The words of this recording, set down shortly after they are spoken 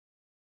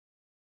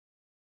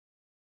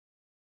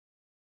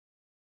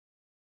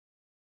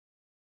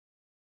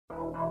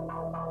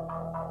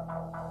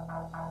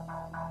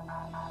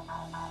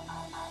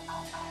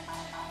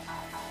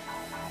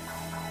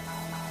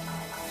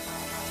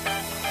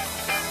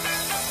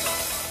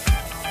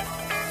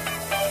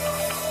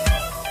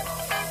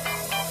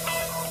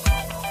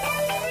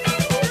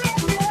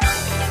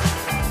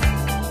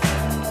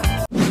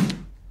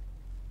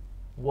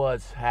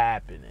What's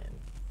happening?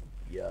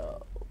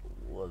 Yo,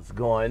 what's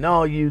going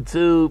on,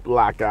 YouTube?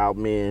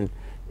 Lockoutmen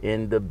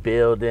in the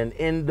building,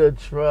 in the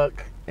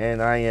truck,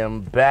 and I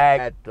am back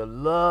at the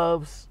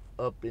Loves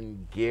up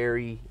in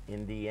Gary,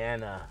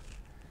 Indiana.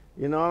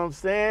 You know what I'm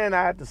saying?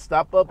 I had to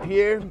stop up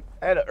here.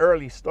 I had an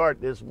early start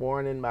this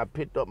morning. I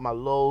picked up my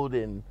load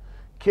in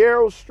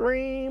Carroll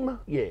Stream,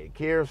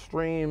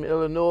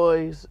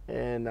 Illinois,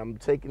 and I'm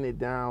taking it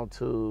down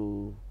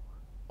to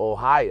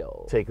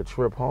Ohio. Take a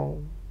trip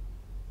home.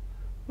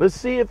 Let's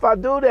see if I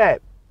do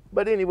that.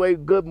 But anyway,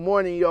 good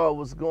morning, y'all.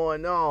 What's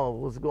going on?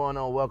 What's going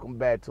on? Welcome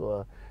back to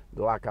a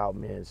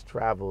Lockoutmen's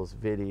Travels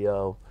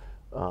video.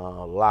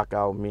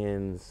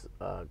 Lockoutmen's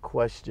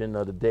question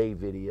of the day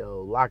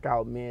video.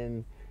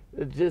 Lockoutmen,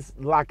 just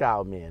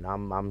Lockoutmen.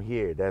 I'm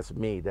here. That's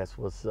me. That's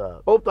what's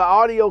up. Hope the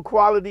audio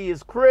quality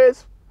is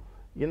crisp.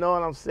 You know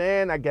what I'm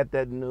saying? I got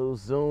that new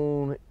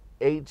Zoom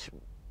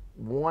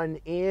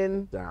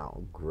H1N.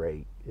 Sound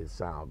great. It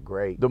sounds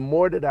great. The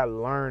more that I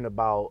learn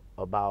about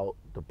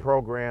the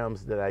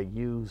programs that I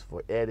use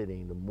for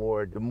editing, the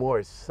more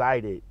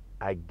excited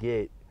I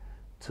get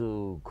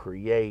to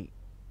create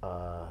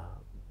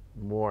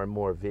more and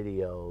more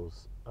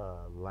videos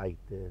like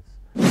this.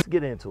 Let's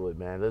get into it,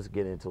 man. Let's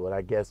get into it.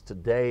 I guess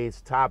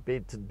today's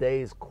topic,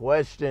 today's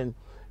question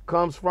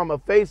comes from a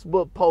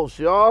Facebook post,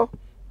 y'all.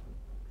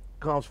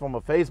 Comes from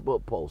a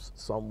Facebook post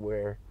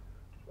somewhere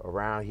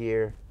around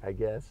here, I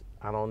guess.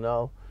 I don't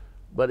know.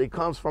 But it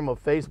comes from a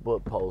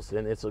Facebook post,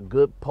 and it's a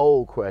good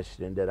poll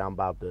question that I'm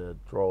about to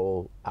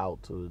throw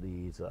out to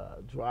these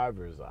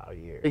drivers out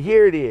here.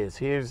 Here it is.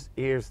 Here's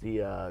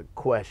the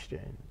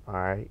question, all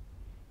right?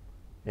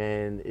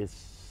 And it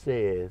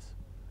says,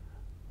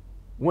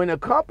 when a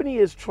company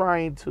is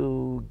trying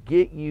to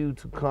get you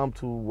to come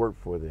to work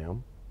for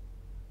them,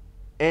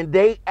 and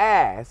they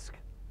ask,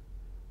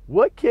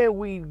 what can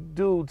we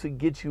do to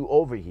get you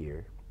over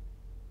here?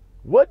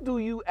 What do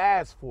you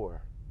ask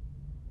for?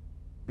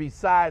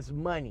 Besides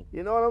money,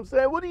 you know what I'm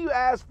saying? What do you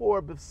ask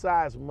for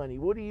besides money?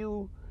 What do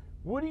you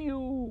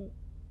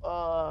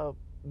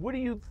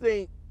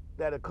think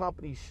that a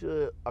company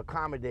should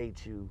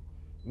accommodate you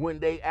when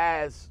they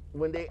ask,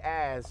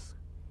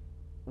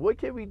 what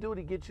can we do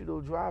to get you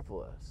to drive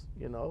for us?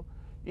 You know,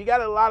 you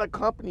got a lot of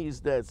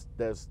companies that's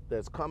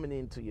coming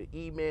into your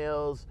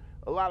emails,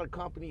 a lot of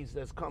companies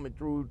that's coming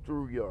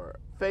through your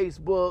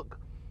Facebook,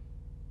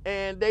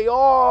 and they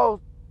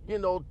all, you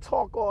know,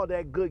 talk all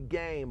that good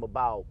game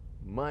about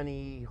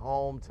money,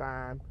 home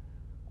time,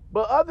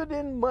 but other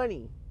than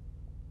money,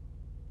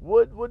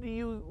 what do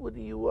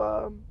you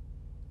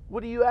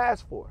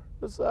ask for?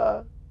 Let's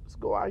go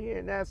out here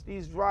and ask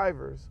these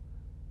drivers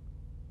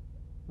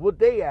what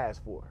they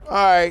ask for. All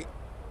right,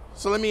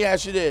 so let me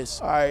ask you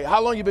this. All right,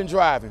 how long you been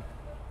driving? 2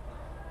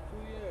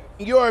 years.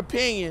 In your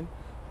opinion,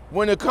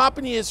 when a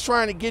company is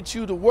trying to get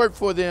you to work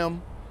for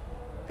them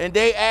and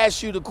they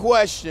ask you the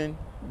question,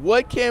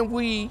 what can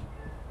we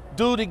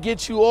do to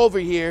get you over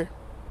here?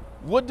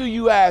 What do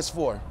you ask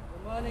for?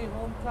 Money,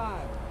 home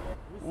time,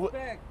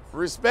 respect.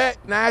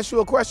 Respect. Now, I ask you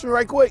a question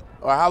right quick.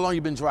 Or how long you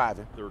been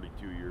driving?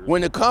 32 years.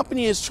 When the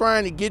company is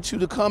trying to get you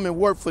to come and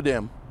work for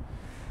them,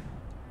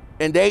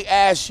 and they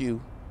ask you,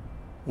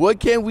 what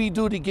can we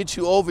do to get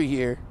you over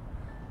here?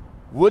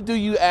 What do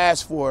you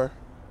ask for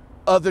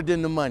other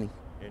than the money?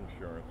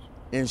 Insurance.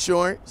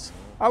 Insurance?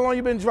 How long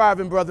you been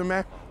driving, brother,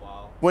 man?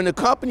 Wow. When the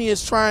company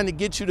is trying to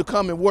get you to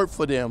come and work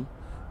for them,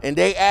 and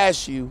they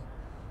ask you,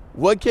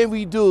 what can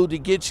we do to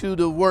get you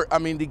to work?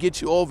 To get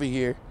you over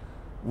here.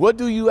 What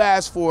do you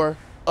ask for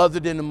other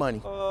than the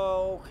money?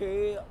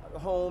 Okay,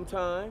 home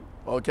time.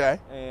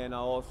 Okay. And I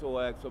also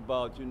ask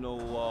about,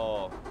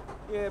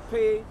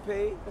 pay.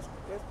 That's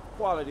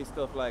quality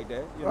stuff like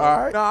that. You know?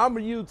 All right. Now, I'm a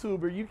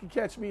YouTuber. You can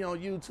catch me on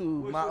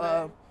YouTube. What's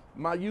your name?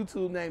 My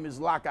YouTube name is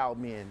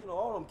Lockoutmen. You know,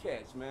 all them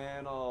cats,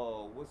 man.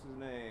 What's his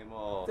name?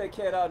 That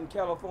cat out in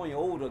California,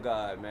 older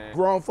guy, man.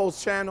 Grown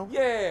Folks Channel?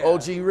 Yeah.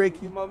 OG Ricky?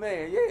 He's my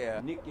man, yeah.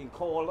 Nick and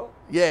Carla.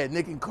 Yeah,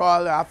 Nick and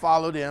Carla. I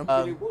follow them.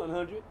 Keep it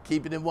 100.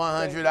 Keeping it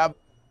 100.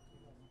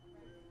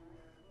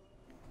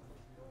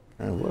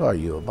 And what are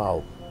you,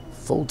 about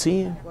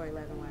 4'10"?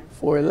 4'11".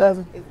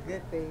 4'11"? It's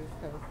good things.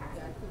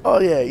 Oh,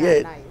 yeah,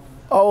 yeah. Nice.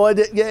 Oh,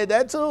 yeah,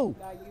 that too.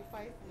 Now you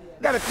fight.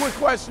 Got a quick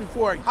question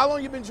for you. How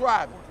long you been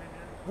driving?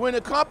 When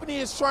a company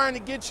is trying to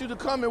get you to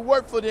come and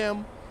work for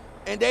them,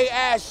 and they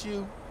ask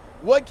you,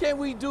 what can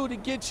we do to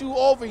get you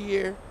over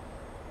here?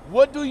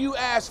 What do you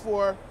ask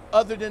for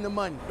other than the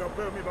money? Don't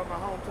play with me about my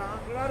home time.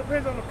 It all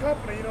depends on the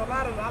company. You know, a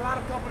lot of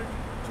companies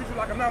treat you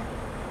like a number.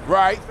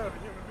 Right. Instead of a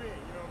human being, you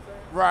know what I'm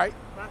saying? Right.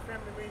 My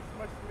family means as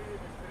much to me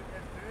as to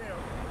them,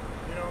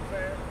 you know what I'm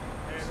saying?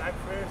 And like,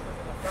 for instance,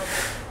 my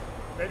family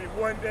maybe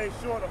 1 day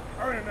short of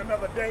earning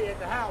another day at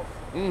the house,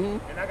 and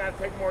I got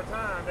to take more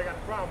time, they got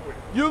a problem with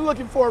it. You're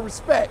looking for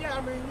respect. Yeah,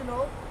 I mean, you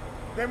know,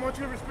 they want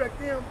you to respect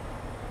them.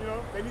 You know,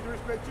 they need to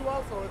respect you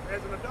also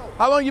as an adult.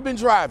 How long you been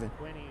driving?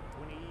 20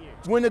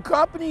 years. When the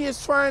company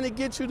is trying to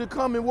get you to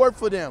come and work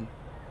for them,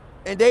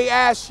 and they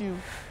ask you,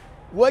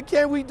 what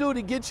can we do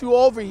to get you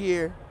over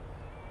here?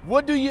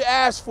 What do you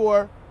ask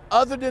for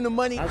other than the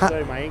money? I'm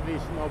sorry, my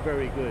English is not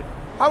very good.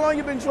 How long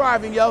you been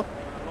driving, yo? Long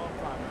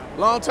time.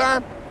 Long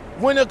time?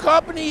 When a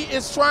company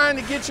is trying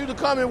to get you to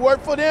come and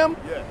work for them,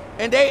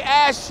 and they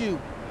ask you,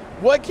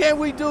 what can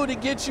we do to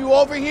get you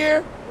over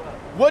here?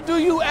 What do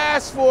you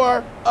ask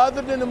for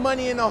other than the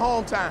money and the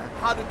home time?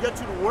 How to get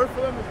you to work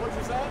for them is what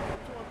you're saying?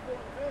 Two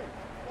important things,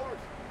 of course.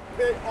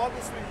 Okay,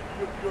 obviously,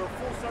 you're a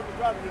full-service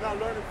driver. You're not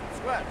learning from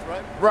scratch,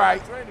 right?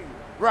 Right. They're training you.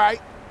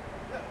 Right.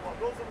 Yeah, well,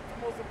 those are the two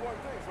most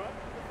important things, right?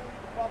 The thing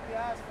you probably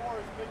ask for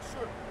is make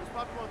sure. It's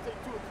probably going to take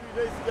 2 or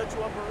 3 days to get you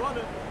up and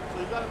running,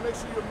 so you got to make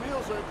sure your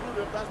meals are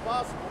included if that's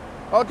possible.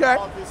 Okay.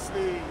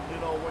 Obviously, you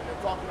know, when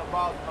you're talking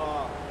about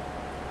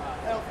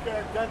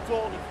healthcare,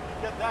 dental, if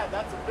you get that,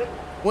 that's a big one.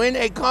 When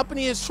a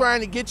company is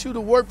trying to get you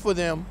to work for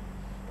them,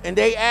 and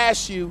they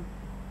ask you,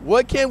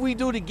 what can we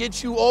do to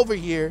get you over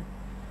here?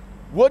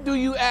 What do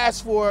you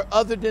ask for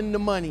other than the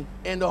money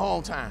and the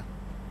home time?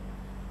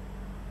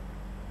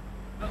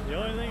 The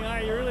only thing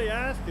I really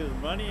ask is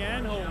money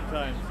and home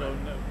time, so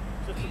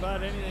just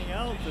about anything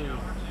else is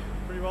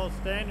pretty well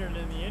standard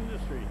in the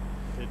industry.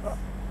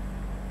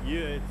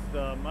 It's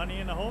the money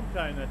and the home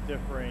time that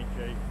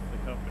differentiates the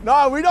company.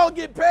 No, we don't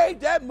get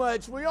paid that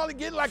much. We only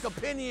get like a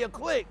penny a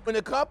click. When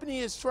the company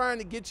is trying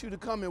to get you to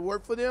come and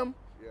work for them,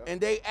 and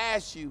they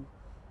ask you,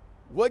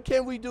 what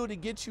can we do to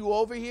get you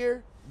over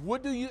here?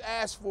 What do you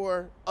ask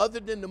for other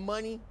than the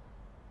money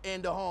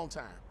and the home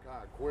time? Kind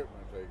of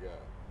equipment they got.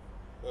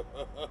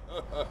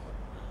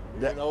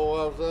 You know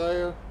what I'm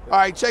saying? All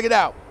right, check it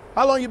out.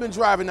 How long you been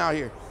driving out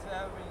here?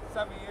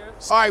 7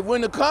 years. All right,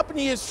 when the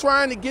company is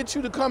trying to get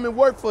you to come and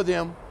work for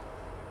them,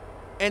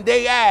 and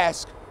they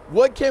ask,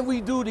 what can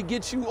we do to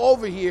get you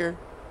over here?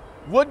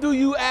 What do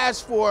you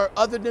ask for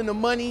other than the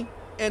money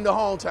and the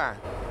home time?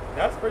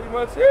 That's pretty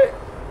much it.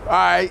 All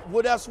right,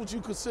 what else would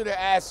you consider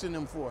asking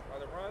them for? Are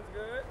the runs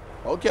good?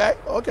 Okay,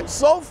 okay.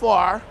 So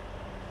far,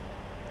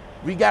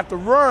 we got the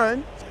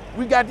run,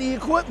 we got the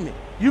equipment.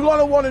 You're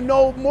gonna wanna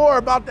know more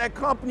about that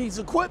company's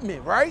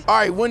equipment, right? All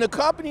right, when a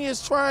company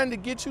is trying to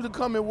get you to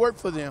come and work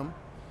for them,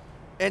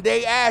 and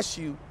they ask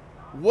you,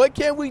 what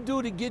can we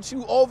do to get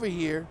you over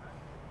here?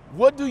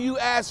 What do you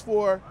ask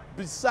for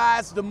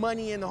besides the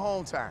money and the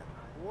home time?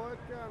 What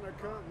kind of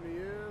company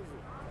is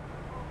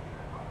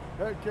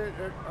it? Hey,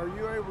 are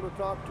you able to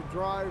talk to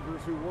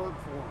drivers who work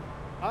for them?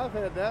 I've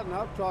had that, and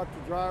I've talked to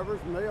drivers,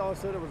 and they all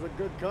said it was a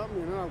good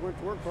company, and then I went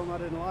to work for them, I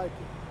didn't like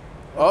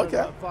it. Okay.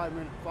 About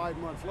 5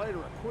 months later,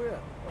 I quit.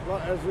 Well,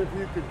 as if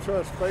you could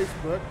trust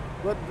Facebook,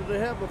 but do they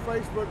have a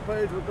Facebook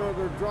page with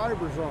other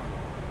drivers on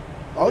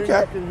it? Okay. Then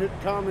you can hit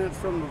comments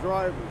from the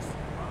drivers.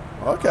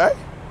 Okay.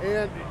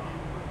 And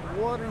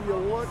what are you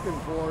looking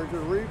for? Is it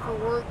reefer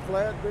work,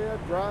 flatbed,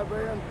 dry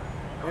van?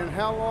 And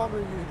how long are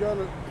you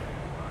gonna,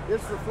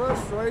 it's the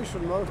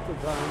frustration most of the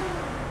time,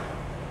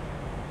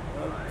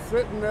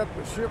 sitting at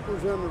the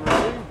shippers and the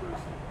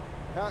receivers.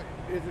 How,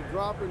 is it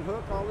drop and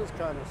hook, all this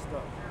kind of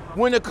stuff?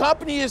 When a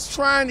company is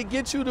trying to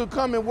get you to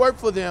come and work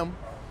for them,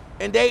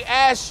 and they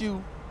ask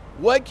you,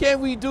 what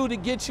can we do to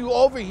get you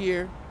over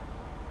here?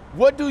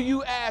 What do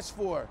you ask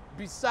for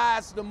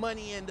besides the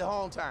money and the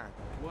home time?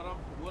 What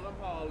I'm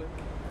hauling.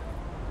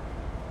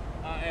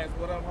 I ask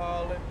what I'm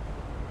hauling.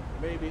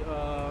 Maybe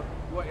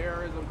what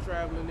areas I'm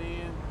traveling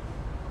in.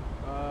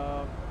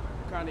 What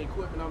kind of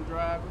equipment I'm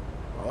driving.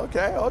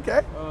 Okay,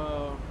 okay.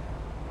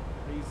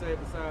 And you say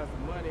besides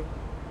the money,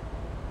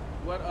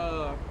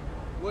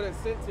 what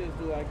incentives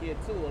do I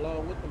get too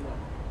along with the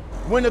money?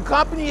 When the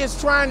company is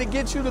trying to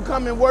get you to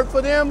come and work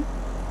for them,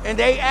 and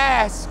they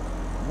ask,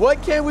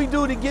 what can we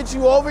do to get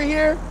you over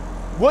here?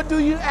 What do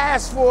you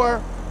ask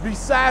for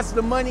besides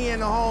the money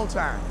and the home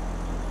time?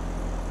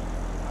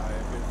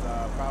 If it's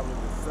probably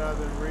the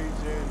southern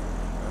region,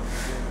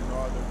 within the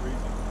northern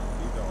region,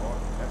 either or,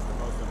 that's the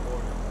most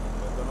important.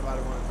 But don't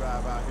nobody want to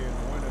drive out here in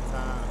the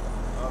wintertime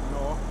up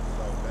north,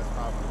 so that's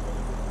probably what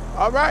it is.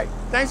 All right,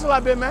 thanks a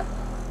lot, big man.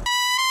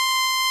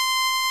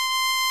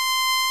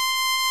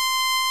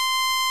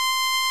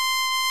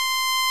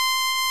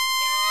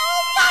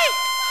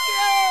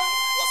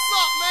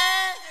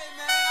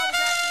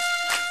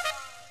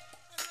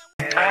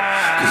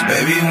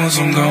 Baby, once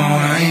I'm gone,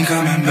 I ain't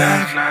coming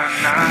back.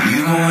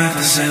 You gon' have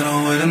to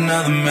settle with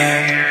another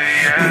man.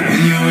 But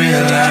when you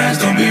realize,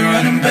 don't be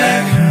running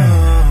back.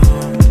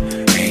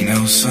 Ain't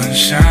no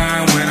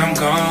sunshine when I'm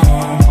gone.